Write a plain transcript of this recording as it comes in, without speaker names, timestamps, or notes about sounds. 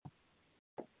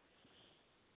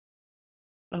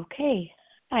Okay.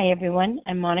 Hi, everyone.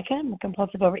 I'm Monica. I'm a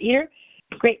compulsive overeater.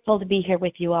 Grateful to be here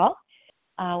with you all.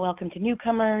 Welcome to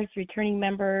newcomers, returning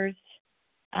members.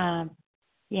 Glad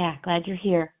you're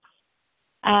here.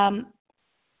 I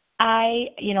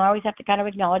always have to kind of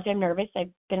acknowledge I'm nervous. I've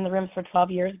been in the rooms for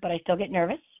 12 years, but I still get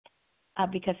nervous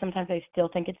because sometimes I still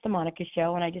think it's the Monica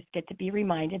show, and I just get to be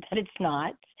reminded that it's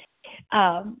not.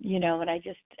 And I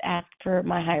just ask for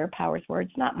my higher power's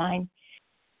words, not mine.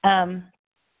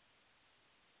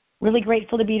 Really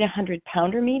grateful to be at a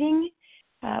 100-pounder meeting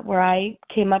where I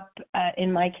came up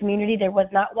in my community. There was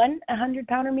not one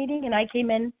 100-pounder meeting, and I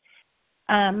came in.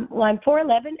 I'm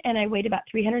 4'11", and I weighed about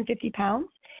 350 pounds,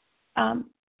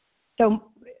 so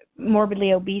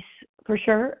morbidly obese for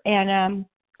sure, and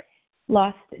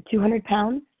lost 200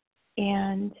 pounds,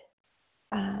 and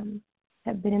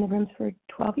have been in the rooms for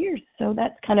 12 years. So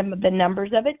that's kind of the numbers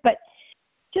of it. But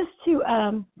just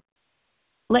to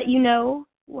let you know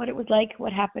what it was like,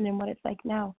 what happened, and what it's like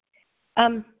now.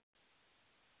 I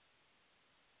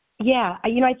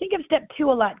think of step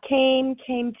 2 a lot. Came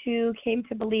to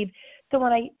believe. So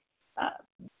when I,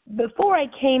 before I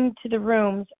came to the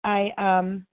rooms, I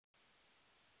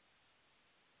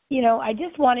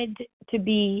just wanted to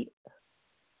be,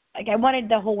 I wanted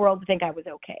the whole world to think I was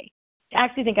okay. To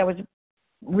actually think I was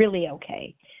really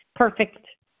okay. Perfect,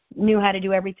 knew how to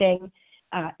do everything.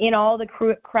 In all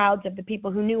the crowds of the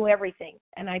people who knew everything,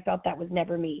 and I felt that was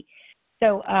never me.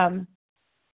 So,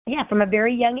 from a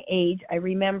very young age, I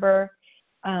remember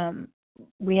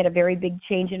we had a very big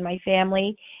change in my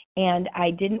family, and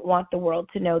I didn't want the world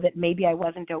to know that maybe I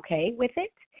wasn't okay with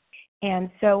it. And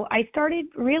so I started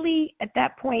really, at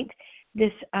that point,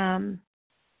 this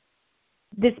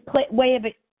way of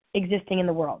existing in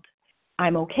the world.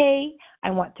 I'm okay.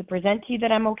 I want to present to you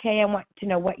that I'm okay. I want to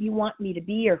know what you want me to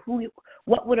be, or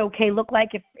what would okay look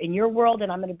like if in your world,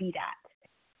 and I'm going to be that.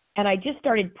 And I just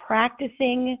started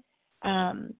practicing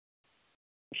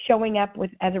showing up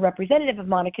as a representative of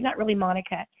Monica, not really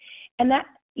Monica. And that,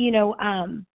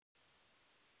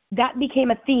 that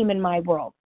became a theme in my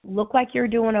world. Look like you're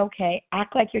doing okay,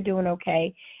 act like you're doing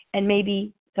okay, and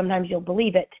maybe sometimes you'll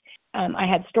believe it. I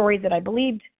had stories that I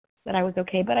believed that I was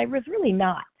okay, but I was really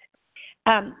not.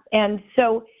 And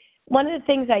so one of the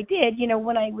things I did,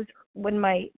 when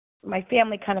my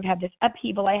family kind of had this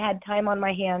upheaval, I had time on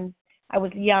my hands. I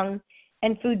was young,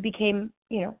 and food became,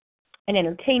 an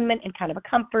entertainment and kind of a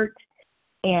comfort.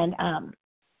 And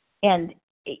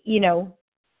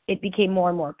it became more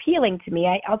and more appealing to me.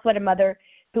 I also had a mother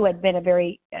who had been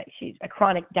she's a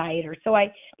chronic dieter. So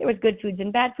there was good foods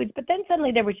and bad foods, but then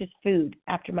suddenly there was just food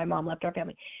after my mom left our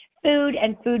family. Food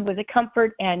was a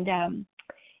comfort, and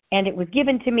it was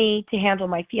given to me to handle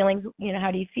my feelings.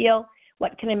 How do you feel?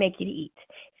 What can I make you to eat?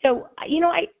 So,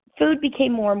 food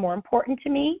became more and more important to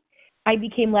me. I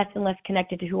became less and less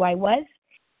connected to who I was,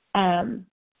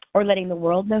 or letting the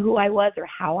world know who I was or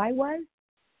how I was.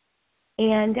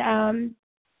 And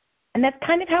that's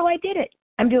kind of how I did it.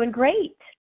 I'm doing great.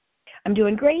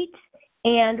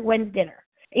 And when's dinner?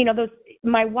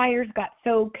 My wires got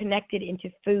so connected into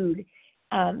food.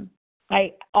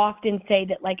 I often say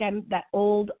that I'm that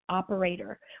old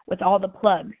operator with all the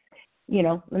plugs,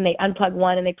 when they unplug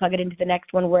one and they plug it into the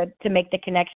next one to make the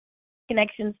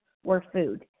connections were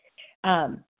food.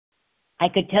 I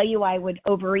could tell you I would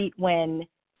overeat when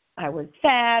I was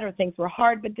sad or things were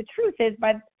hard, but the truth is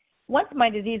once my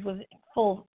disease was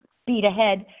full speed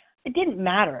ahead, it didn't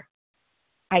matter.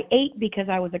 I ate because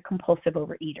I was a compulsive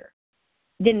overeater.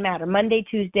 It didn't matter. Monday,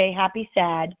 Tuesday, happy,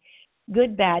 sad,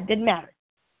 good, bad, didn't matter.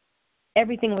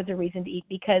 Everything was a reason to eat,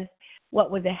 because what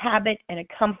was a habit and a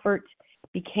comfort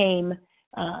became,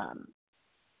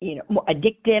 more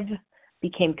addictive,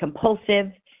 became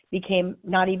compulsive, became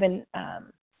not even,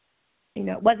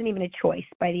 it wasn't even a choice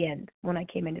by the end when I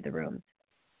came into the rooms.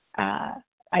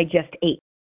 I just ate.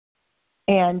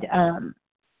 And,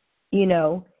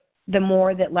 the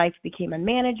more that life became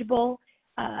unmanageable,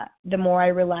 the more I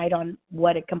relied on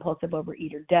what a compulsive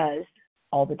overeater does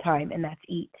all the time, and that's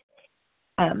eat.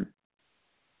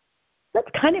 That's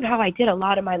kind of how I did a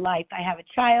lot of my life. I have a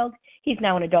child. He's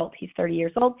now an adult. He's 30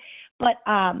 years old. But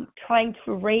trying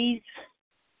to raise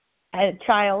a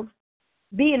child,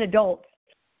 be an adult,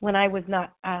 when I was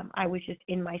not, I was just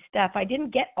in my stuff. I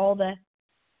didn't get all the,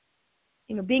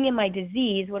 being in my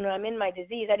disease, when I'm in my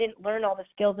disease, I didn't learn all the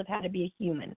skills of how to be a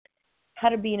human, how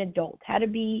to be an adult, how to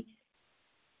be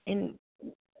in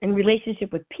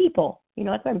relationship with people.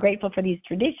 That's why I'm grateful for these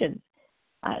traditions.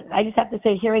 I just have to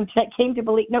say, came to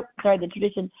believe, the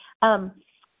tradition.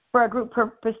 For our group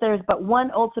purpose, there's but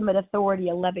one ultimate authority,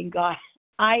 a loving God.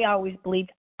 I always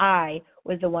believed I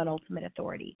was the one ultimate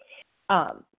authority.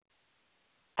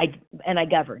 I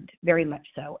governed very much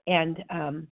so. And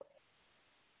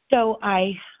so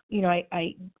I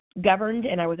governed,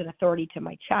 and I was an authority to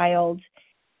my child.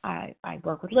 I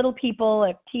work with little people,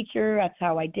 a teacher. That's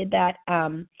how I did that.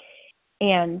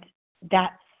 And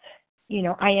that's,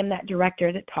 I am that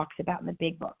director that talks about in the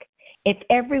big book. If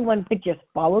everyone would just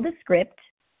follow the script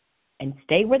and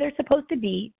stay where they're supposed to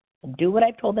be and do what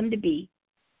I've told them to be,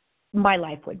 my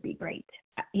life would be great.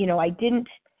 I didn't,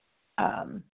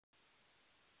 I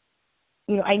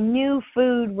knew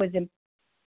food was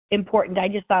important. I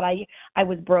just thought I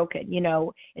was broken. It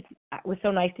was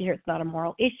so nice to hear it's not a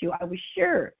moral issue. I was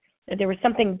sure that there was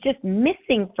something just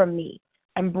missing from me.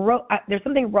 There's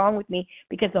something wrong with me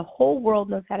because the whole world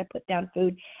knows how to put down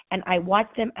food, and I watch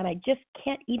them, and I just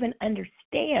can't even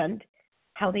understand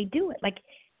how they do it. Like,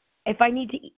 if I need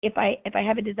to, if I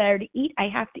have a desire to eat, I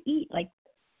have to eat. Like,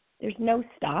 there's no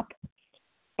stop.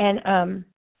 And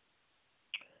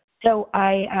so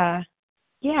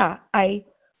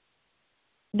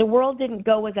the world didn't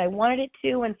go as I wanted it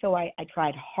to, and so I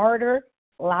tried harder,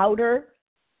 louder,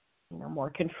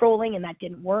 more controlling, and that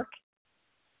didn't work.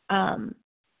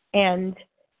 And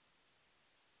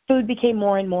food became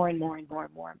more and more and more and more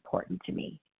and more important to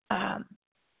me.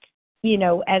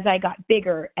 As I got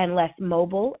bigger and less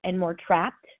mobile and more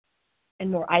trapped and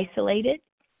more isolated,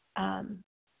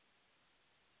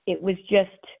 it was just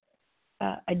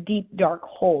a deep, dark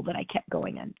hole that I kept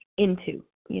going into.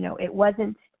 It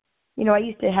wasn't, I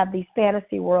used to have these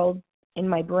fantasy worlds in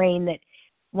my brain that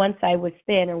once I was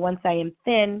thin or once I am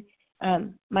thin,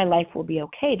 my life will be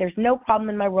okay. There's no problem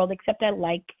in my world except I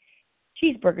like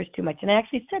cheeseburgers too much. And I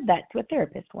actually said that to a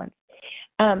therapist once.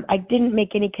 I didn't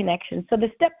make any connections. So the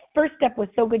first step was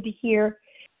so good to hear.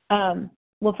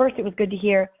 First it was good to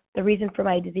hear the reason for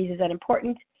my disease is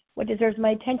unimportant. What deserves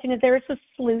my attention is there is a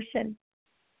solution.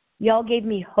 Y'all gave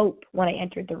me hope when I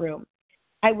entered the room.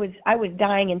 I was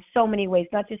dying in so many ways,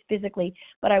 not just physically,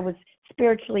 but I was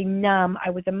spiritually numb. I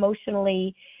was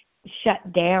emotionally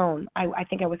shut down. I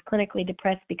think I was clinically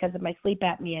depressed because of my sleep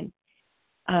apnea.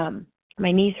 And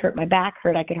my knees hurt, my back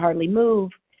hurt. I could hardly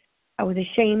move. I was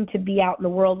ashamed to be out in the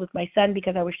world with my son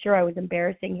because I was sure I was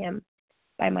embarrassing him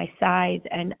by my size,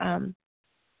 and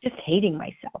just hating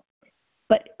myself.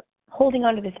 But holding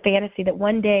on to this fantasy that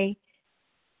one day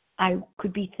I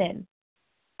could be thin,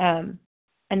 and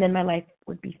then my life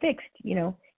would be fixed.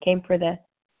 Came for the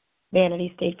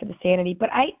vanity, stayed for the sanity. But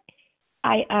I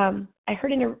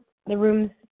heard in the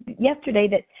rooms yesterday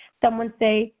that someone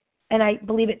say, and I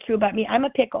believe it's true about me, I'm a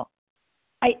pickle.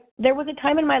 There was a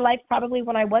time in my life probably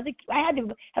when I had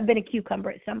to have been a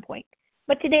cucumber at some point.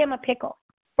 But today I'm a pickle.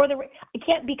 I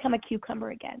can't become a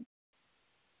cucumber again.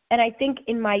 And I think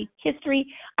in my history,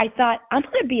 I thought, I'm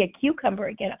going to be a cucumber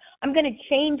again. I'm going to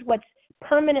change what's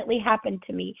permanently happened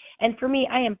to me. And for me,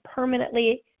 I am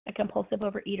permanently a compulsive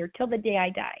overeater till the day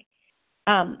I die.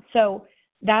 So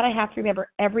that I have to remember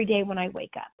every day when I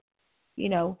wake up.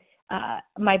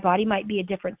 My body might be a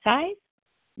different size,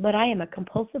 but I am a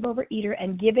compulsive overeater,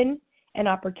 and given an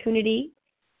opportunity,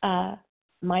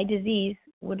 my disease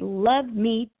would love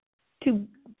me to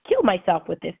kill myself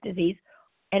with this disease,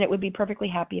 and it would be perfectly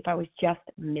happy if I was just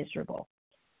miserable.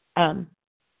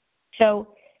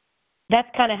 So that's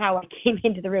kind of how I came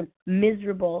into the room,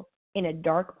 miserable in a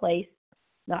dark place,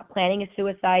 not planning a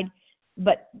suicide,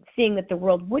 but seeing that the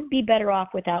world would be better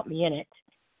off without me in it,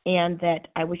 and that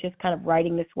I was just kind of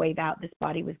riding this wave out. This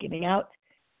body was giving out.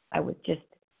 I was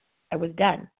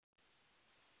done.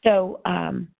 So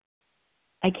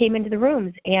I came into the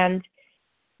rooms, and,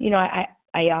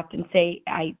 I often say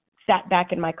I sat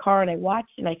back in my car and I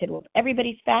watched, and I said, well, if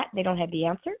everybody's fat, they don't have the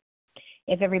answer.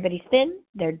 If everybody's thin,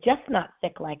 they're just not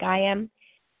sick like I am.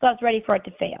 So I was ready for it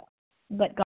to fail.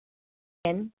 But God,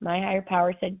 and my higher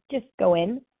power said, just go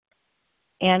in.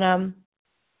 And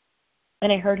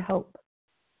I heard hope.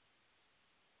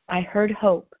 I heard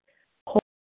hope. Hope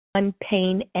on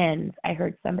pain ends, I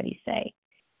heard somebody say.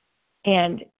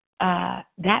 And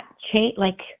that changed,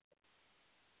 like,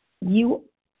 you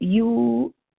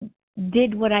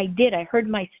did what I did. I heard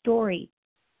my story.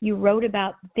 You wrote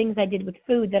about things I did with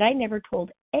food that I never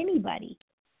told anybody.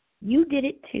 You did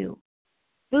it too.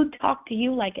 Food talked to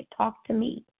you like it talked to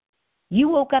me. You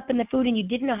woke up in the food and you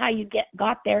didn't know how you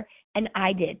got there, and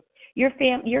I did. Your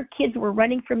kids were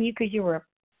running from you because you were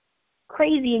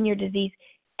crazy in your disease,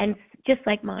 and just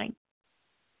like mine.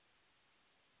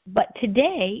 But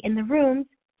today in the rooms,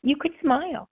 you could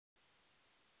smile.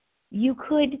 You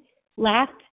could laugh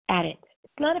at it.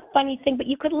 It's not a funny thing, but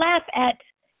you could laugh at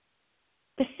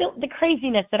the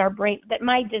craziness that our brain, that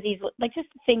my disease, like just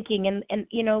thinking and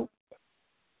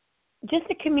just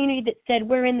a community that said,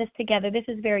 we're in this together. This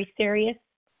is very serious.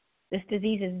 This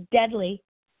disease is deadly,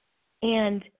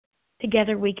 and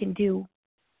together we can do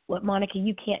what, Monica,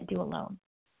 you can't do alone.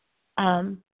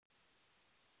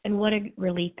 And what a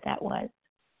relief that was,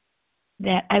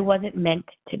 that I wasn't meant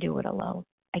to do it alone.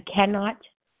 I cannot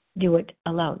do it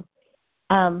alone.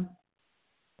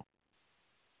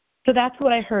 So that's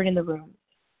what I heard in the room.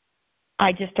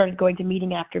 I just started going to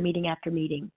meeting after meeting after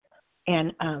meeting,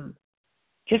 and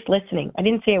just listening. I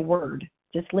didn't say a word,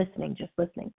 just listening.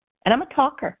 And I'm a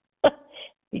talker.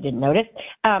 You didn't notice.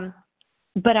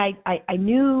 But I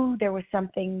knew there was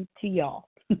something to y'all.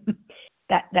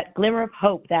 that glimmer of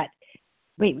hope that,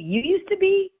 wait,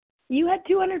 you had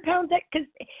 200 pounds? Because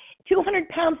 200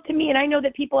 pounds to me, and I know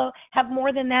that people have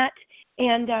more than that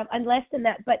and less than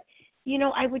that, but,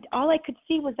 all I could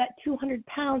see was that 200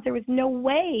 pounds. There was no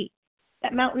way.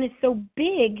 That mountain is so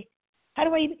big. How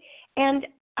do I even, and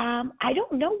I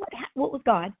don't know what was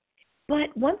God,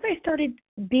 but once I started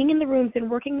being in the rooms and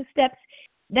working the steps,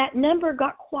 that number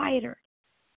got quieter,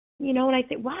 and I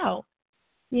said, wow,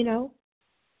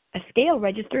 a scale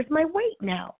registers my weight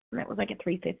now. And that was like a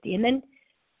 350. And then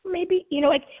maybe,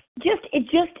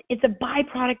 it's a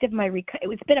byproduct of my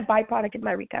it's been a byproduct of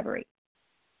my recovery.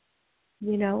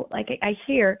 I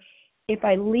hear, if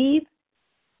I leave,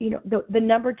 the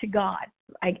number to God,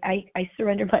 I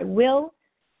surrender my will,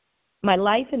 my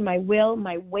life and my will,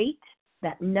 my weight,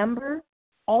 that number,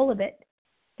 all of it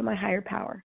to my higher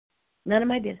power. None of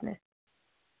my business.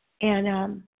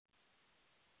 And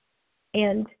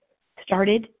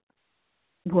started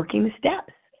working the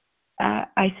steps.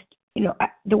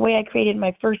 The way I created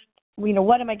my first,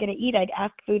 what am I going to eat? I'd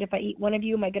ask food, if I eat one of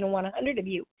you, am I going to want 100 of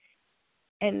you?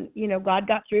 And, God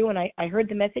got through, and I heard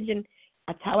the message, and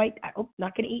that's how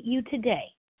not going to eat you today.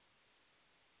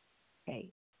 Okay.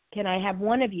 Can I have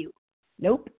one of you?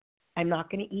 Nope. I'm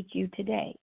not going to eat you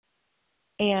today.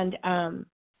 And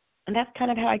that's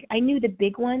kind of how I knew the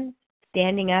big ones,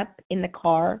 standing up in the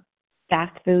car,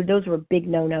 fast food, those were big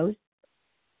no-nos.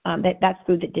 That's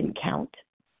food that didn't count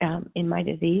in my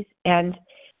disease. And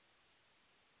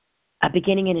a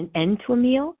beginning and an end to a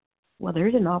meal, well,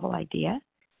 there's a novel idea.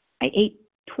 I ate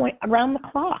around the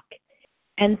clock.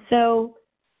 And so,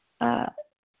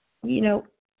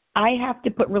 I have to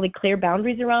put really clear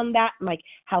boundaries around that, like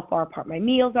how far apart my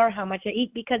meals are, how much I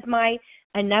eat, because my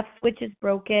enough switch is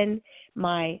broken,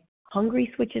 my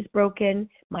hungry switch is broken,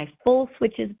 my full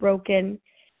switch is broken,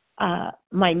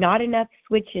 my not enough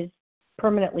switch is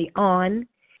permanently on.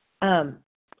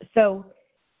 So,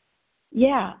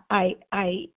 yeah,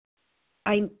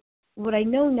 what I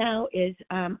know now is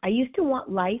I used to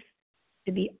want life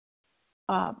to be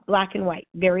black and white,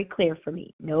 very clear for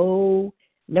me.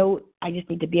 No, I just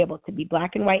need to be able to be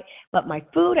black and white. But my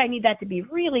food, I need that to be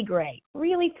really gray,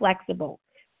 really flexible,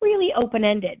 really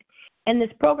open-ended. And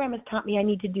this program has taught me I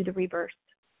need to do the reverse.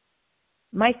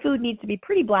 My food needs to be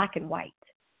pretty black and white.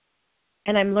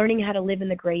 And I'm learning how to live in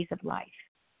the grays of life.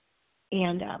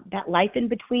 And that life in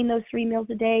between those 3 meals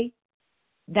a day,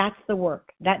 that's the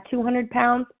work. That 200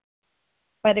 pounds,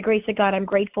 by the grace of God, I'm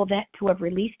grateful to have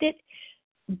released it.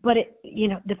 But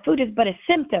the food is but a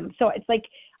symptom. So it's like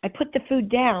I put the food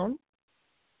down,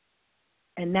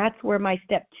 and that's where my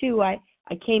step 2, I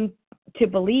came to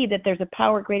believe that there's a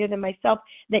power greater than myself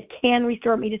that can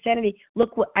restore me to sanity.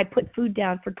 Look, what I put food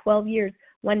down for 12 years,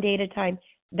 one day at a time.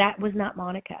 That was not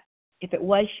Monica. If it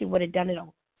was, she would have done it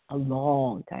a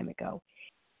long time ago.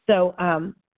 So,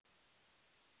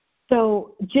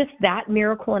 so just that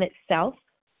miracle in itself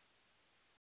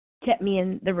kept me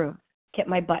in the room, kept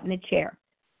my butt in a chair,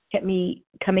 kept me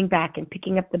coming back and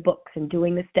picking up the books and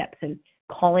doing the steps and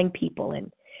calling people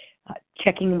and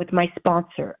checking with my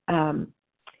sponsor. And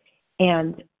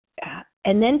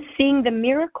then seeing the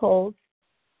miracles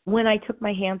when I took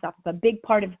my hands off. A big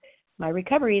part of my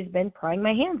recovery has been prying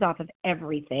my hands off of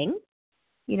everything.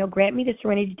 Grant me the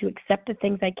serenity to accept the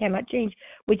things I cannot change,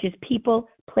 which is people,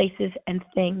 places, and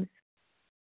things.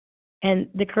 And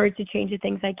the courage to change the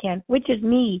things I can, which is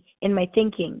me in my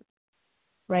thinking,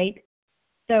 right?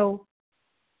 So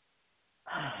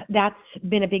that's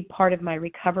been a big part of my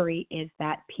recovery, is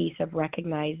that piece of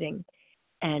recognizing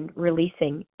and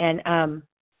releasing. And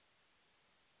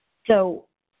so,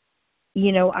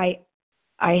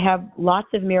 I have lots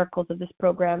of miracles of this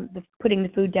program. Putting the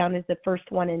food down is the first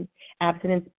one, and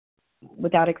abstinence,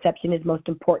 without exception, is most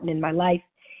important in my life.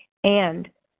 And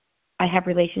I have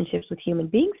relationships with human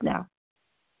beings now.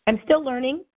 I'm still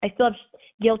learning. I still have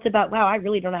guilt about, wow, I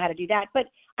really don't know how to do that. But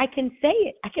I can say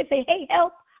it. I can say, hey,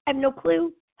 help. I have no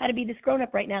clue how to be this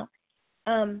grown-up right now.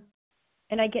 And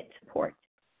I get support.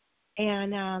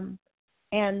 And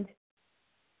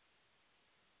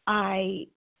I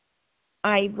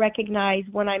I recognize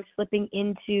when I'm slipping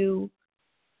into,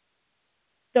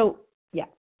 so yeah,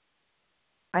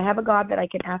 I have a God that I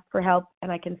can ask for help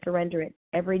and I can surrender it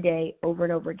every day over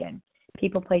and over again.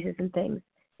 People, places, and things,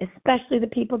 especially the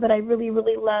people that I really,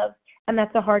 really love. And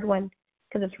that's a hard one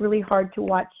because it's really hard to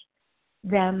watch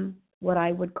them, what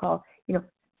I would call,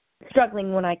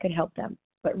 struggling when I could help them,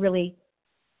 but really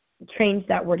change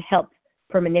that word help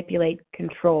for manipulate,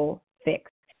 control,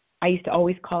 fix. I used to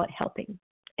always call it helping,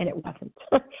 and it wasn't.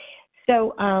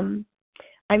 So I'm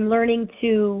learning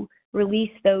to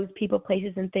release those people,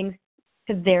 places, and things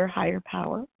to their higher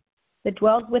power that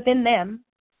dwells within them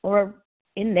or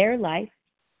in their life,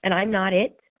 and I'm not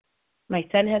it. My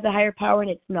son has a higher power,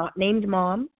 and it's not named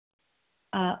mom.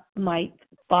 My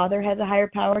father has a higher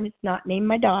power, and it's not named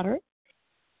my daughter.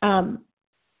 And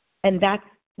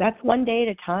that's one day at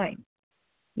a time.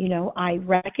 I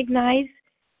recognize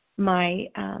my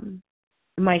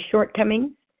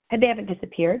shortcomings, and they haven't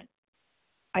disappeared.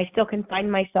 I still can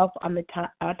find myself on the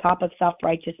top of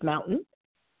self-righteous mountain,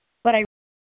 but I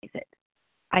recognize it.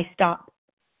 I stop,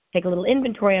 take a little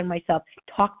inventory on myself,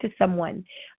 talk to someone,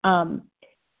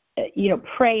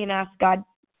 pray and ask God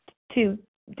to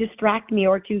distract me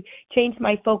or to change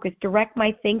my focus, direct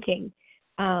my thinking.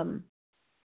 I'm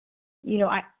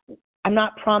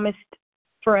not promised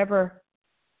forever.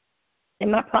 I'm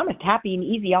not promised happy and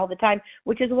easy all the time,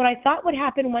 which is what I thought would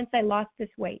happen once I lost this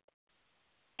weight.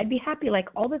 I'd be happy like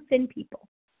all the thin people.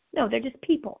 No, they're just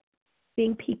people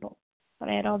being people. But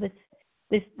I had all this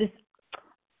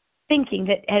thinking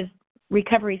that has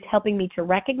recovery is helping me to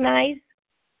recognize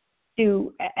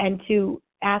to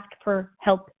ask for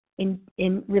help in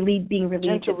being relieved.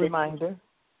 Gentle reminder.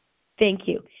 Thank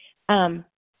you.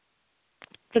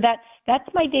 So that's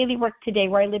my daily work today,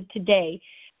 where I live today.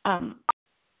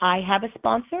 I have a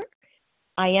sponsor.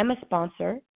 I am a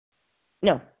sponsor.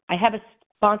 No, I have a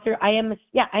sponsor. I am a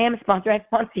sponsor. I have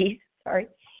sponsees. Sorry,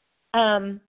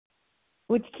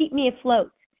 which keep me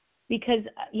afloat because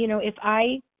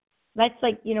that's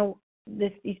like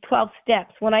these 12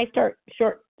 steps. When I start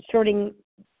shorting,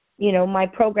 my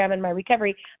program and my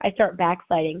recovery, I start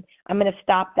backsliding. I'm going to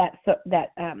stop that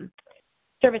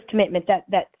service commitment,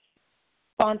 that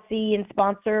sponsee and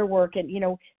sponsor work,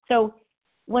 and so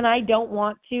when I don't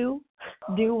want to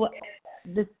do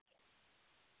the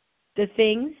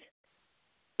things.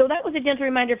 So that was a gentle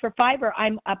reminder for fiber.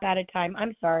 I'm up out of time.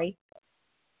 I'm sorry.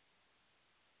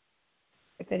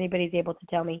 If anybody's able to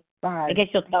tell me. Bye. I guess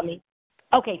you'll tell me.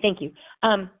 Okay, thank you.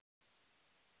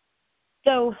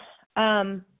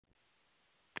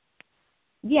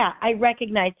 I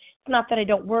recognize it's not that I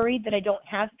don't worry, that I don't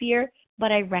have fear,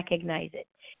 but I recognize it.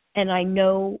 And I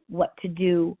know what to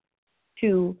do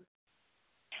to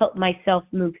help myself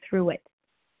move through it.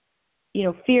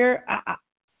 Fear,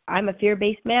 I'm a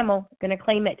fear-based mammal, going to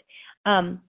claim it.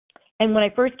 And when I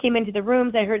first came into the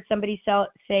rooms, I heard somebody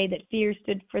say that fear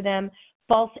stood for them,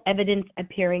 false evidence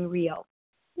appearing real.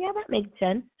 Yeah, that makes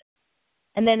sense.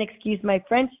 And then, excuse my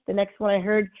French, the next one I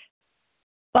heard,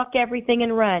 fuck everything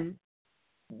and run.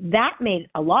 That made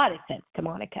a lot of sense to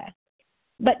Monica.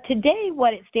 But today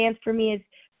what it stands for me is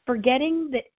forgetting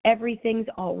that everything's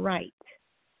all right.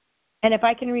 And if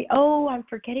I can I'm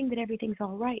forgetting that everything's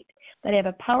all right, that I have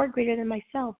a power greater than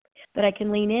myself that I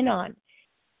can lean in on,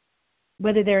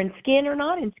 whether they're in skin or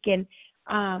not in skin.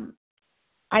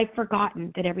 I've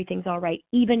forgotten that everything's all right,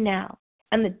 even now.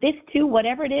 And that this too,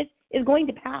 whatever it is going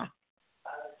to pass.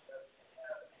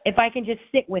 If I can just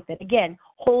sit with it. Again,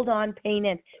 hold on, pain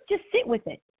in. Just sit with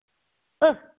it.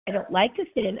 I don't like to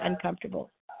sit in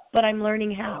uncomfortable, but I'm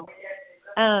learning how.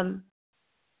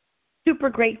 Super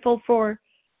grateful for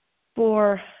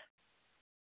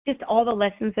just all the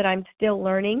lessons that I'm still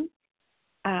learning.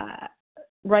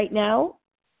 Right now,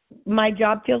 my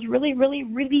job feels really, really,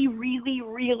 really, really,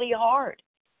 really hard.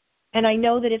 And I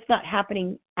know that it's not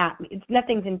happening at me.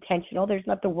 Nothing's intentional.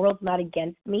 The world's not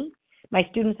against me. My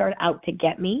students aren't out to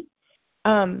get me.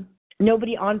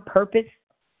 Nobody on purpose,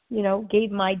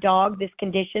 gave my dog this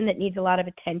condition that needs a lot of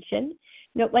attention.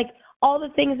 Like all the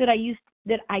things that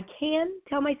I can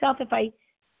tell myself if I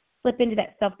slip into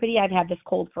that self-pity, I'd have this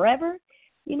cold forever.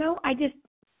 I just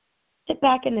sit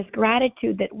back in this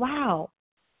gratitude that, wow,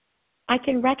 I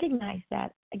can recognize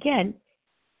that again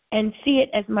and see it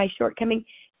as my shortcoming.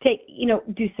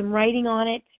 Do some writing on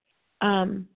it.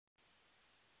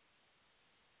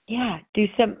 Do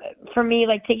some, for me,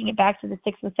 like taking it back to the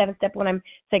 6th and 7th step when I'm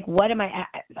like, what am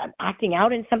I'm acting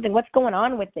out in something? What's going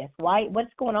on with this?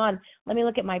 What's going on? Let me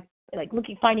look at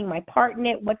finding my part in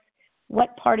it.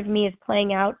 What part of me is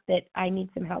playing out that I need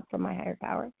some help from my higher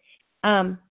power?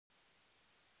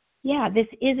 This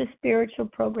is a spiritual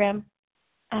program.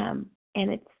 And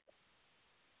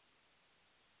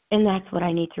And that's what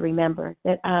I need to remember,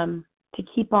 that to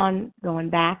keep on going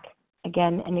back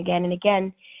again and again and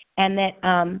again, and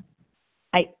that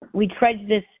we trudge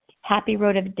this happy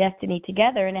road of destiny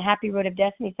together, and a happy road of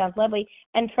destiny sounds lovely,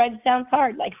 and trudge sounds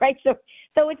hard, like, right? So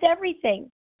it's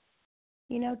everything.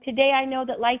 Today I know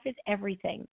that life is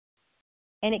everything,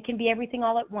 and it can be everything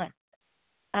all at once.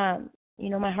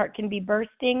 My heart can be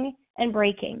bursting and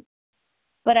breaking,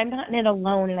 but I'm not in it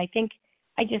alone, and I think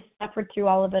I just suffered through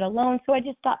all of it alone, so I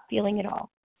just stopped feeling it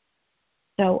all.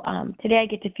 So today I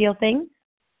get to feel things.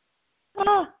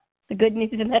 The good news,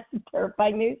 and that's the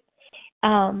terrifying news.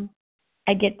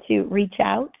 I get to reach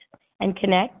out and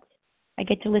connect. I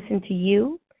get to listen to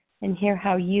you and hear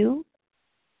how you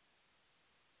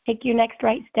take your next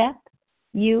right step.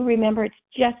 You remember it's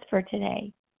just for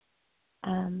today.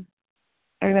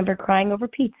 I remember crying over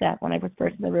pizza when I was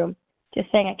first in the room,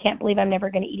 just saying, I can't believe I'm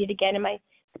never going to eat it again. And my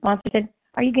sponsor said,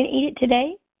 are you going to eat it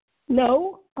today?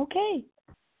 No? Okay.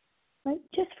 Like,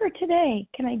 just for today.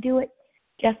 Can I do it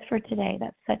just for today?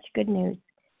 That's such good news.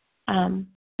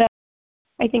 So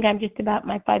I think I'm just about,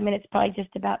 my 5 minutes probably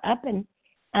just about up. And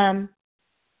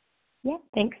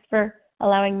thanks for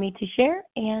allowing me to share.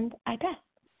 And I pass.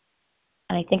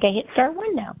 And I think I hit star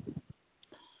 1 now.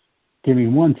 Give me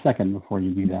 1 second before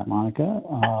you do that, Monica.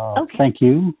 Okay. Thank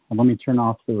you. Let me turn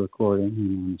off the recording.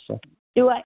 Hang on a second. Do I